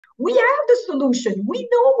We have the solution. We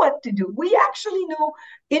know what to do. We actually know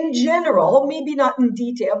in general, maybe not in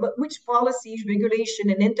detail, but which policies, regulation,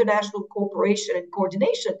 and international cooperation and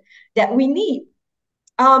coordination that we need.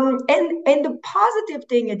 And the positive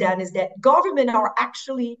thing, Adan, is that government are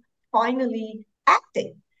actually finally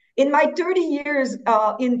acting. In my 30 years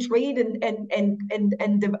in trade and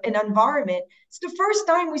environment, it's the first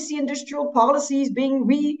time we see industrial policies being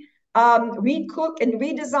recooked and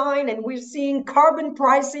redesigned, and we're seeing carbon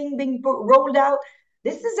pricing being rolled out.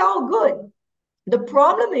 This is all good. The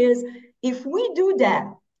problem is if we do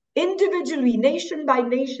that individually, nation by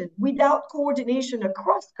nation, without coordination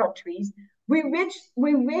across countries, we risk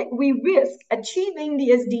achieving the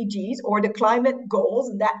SDGs or the climate goals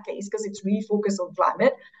in that case, because it's really focused on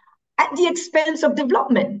climate, at the expense of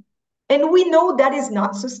development. And we know that is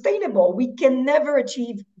not sustainable. We can never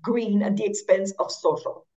achieve green at the expense of social.